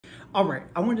All right,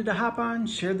 I wanted to hop on,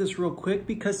 share this real quick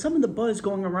because some of the buzz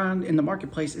going around in the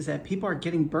marketplace is that people are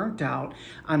getting burnt out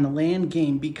on the land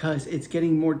game because it's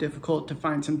getting more difficult to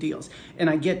find some deals. And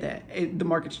I get that. The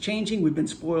market's changing. We've been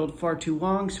spoiled far too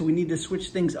long, so we need to switch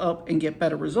things up and get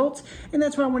better results. And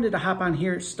that's why I wanted to hop on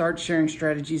here, start sharing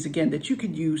strategies again that you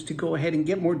could use to go ahead and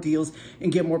get more deals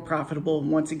and get more profitable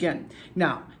once again.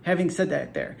 Now, having said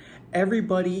that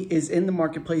everybody is in the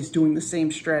marketplace doing the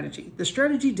same strategy. The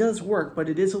strategy does work, but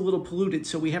it is a little polluted,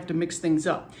 so we have to mix things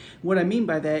up. What I mean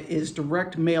by that is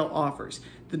direct mail offers.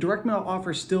 The direct mail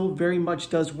offer still very much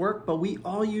does work, but we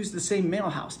all use the same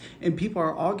mail house, and people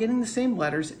are all getting the same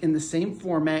letters in the same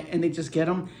format, and they just get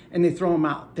them and they throw them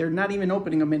out. They're not even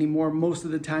opening them anymore most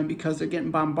of the time because they're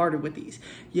getting bombarded with these.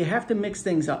 You have to mix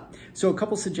things up. So a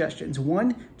couple suggestions.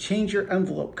 One, change your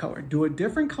envelope color. Do a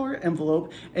different color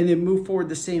envelope and then move forward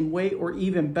the same way, or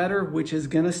even better, which is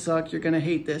gonna suck, you're gonna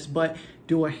hate this, but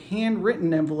do a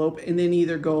handwritten envelope and then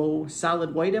either go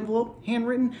solid white envelope,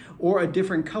 handwritten, or a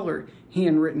different color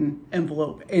handwritten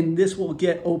envelope. And this will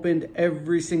get opened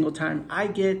every single time. I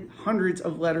get hundreds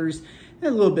of letters,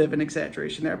 a little bit of an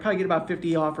exaggeration there. I probably get about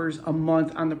 50 offers a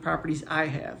month on the properties I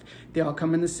have. They all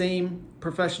come in the same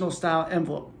professional style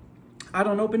envelope. I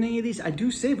don't open any of these. I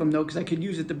do save them though, because I could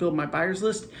use it to build my buyer's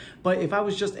list. But if I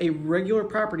was just a regular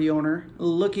property owner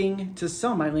looking to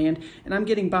sell my land and I'm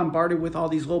getting bombarded with all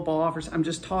these lowball offers, I'm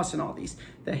just tossing all these.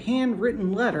 The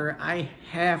handwritten letter, I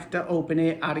have to open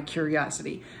it out of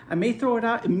curiosity. I may throw it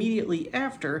out immediately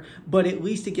after, but at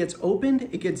least it gets opened,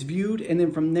 it gets viewed, and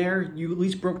then from there, you at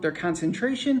least broke their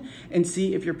concentration and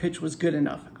see if your pitch was good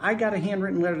enough. I got a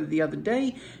handwritten letter the other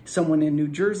day. Someone in New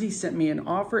Jersey sent me an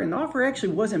offer, and the offer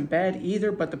actually wasn't bad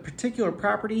either, but the particular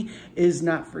property is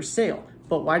not for sale.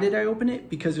 But why did I open it?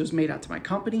 Because it was made out to my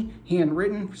company,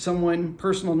 handwritten, someone,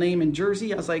 personal name in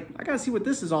Jersey. I was like, I gotta see what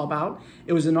this is all about.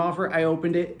 It was an offer, I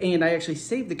opened it, and I actually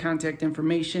saved the contact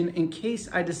information in case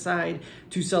I decide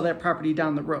to sell that property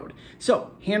down the road.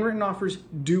 So handwritten offers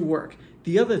do work.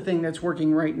 The other thing that's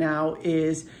working right now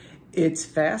is it's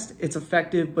fast, it's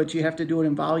effective, but you have to do it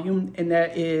in volume, and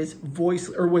that is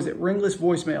ringless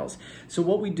voicemails. So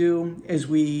what we do is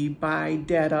we buy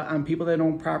data on people that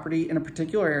own property in a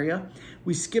particular area.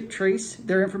 We skip trace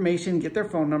their information, get their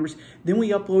phone numbers, then we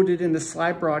upload it into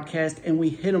Slide Broadcast, and we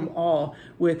hit them all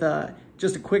with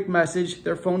just a quick message.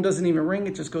 Their phone doesn't even ring,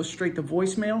 it just goes straight to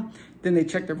voicemail. Then they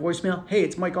check their voicemail. Hey,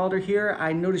 it's Mike Alder here.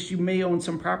 I noticed you may own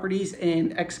some properties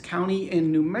in X County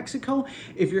in New Mexico.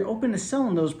 If you're open to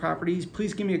selling those properties,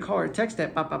 please give me a call or text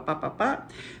at bop, bop, bop, bop,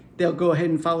 bop. They'll go ahead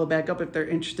and follow back up if they're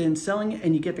interested in selling,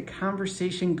 and you get the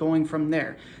conversation going from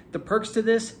there. The perks to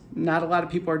this, not a lot of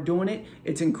people are doing it.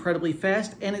 It's incredibly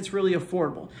fast and it's really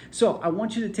affordable. So I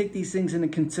want you to take these things into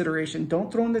consideration.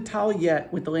 Don't throw in the towel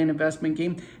yet with the land investment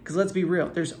game, because let's be real,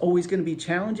 there's always going to be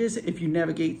challenges. If you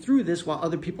navigate through this while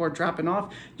other people are dropping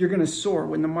off, you're going to soar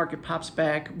when the market pops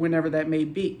back, whenever that may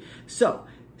be. So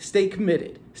stay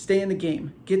committed, stay in the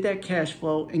game, get that cash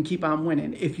flow, and keep on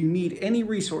winning. If you need any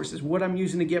resources, what I'm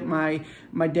using to get my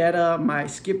data, my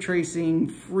skip tracing,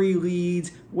 free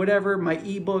leads, whatever, my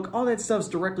ebook, all that stuff's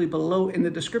directly below in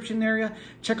the description area.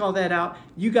 Check all that out.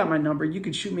 You got my number. You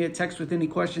can shoot me a text with any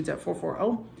questions at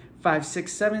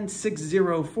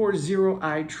 440-567-6040.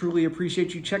 I truly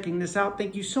appreciate you checking this out.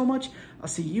 Thank you so much. I'll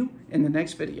see you in the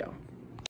next video.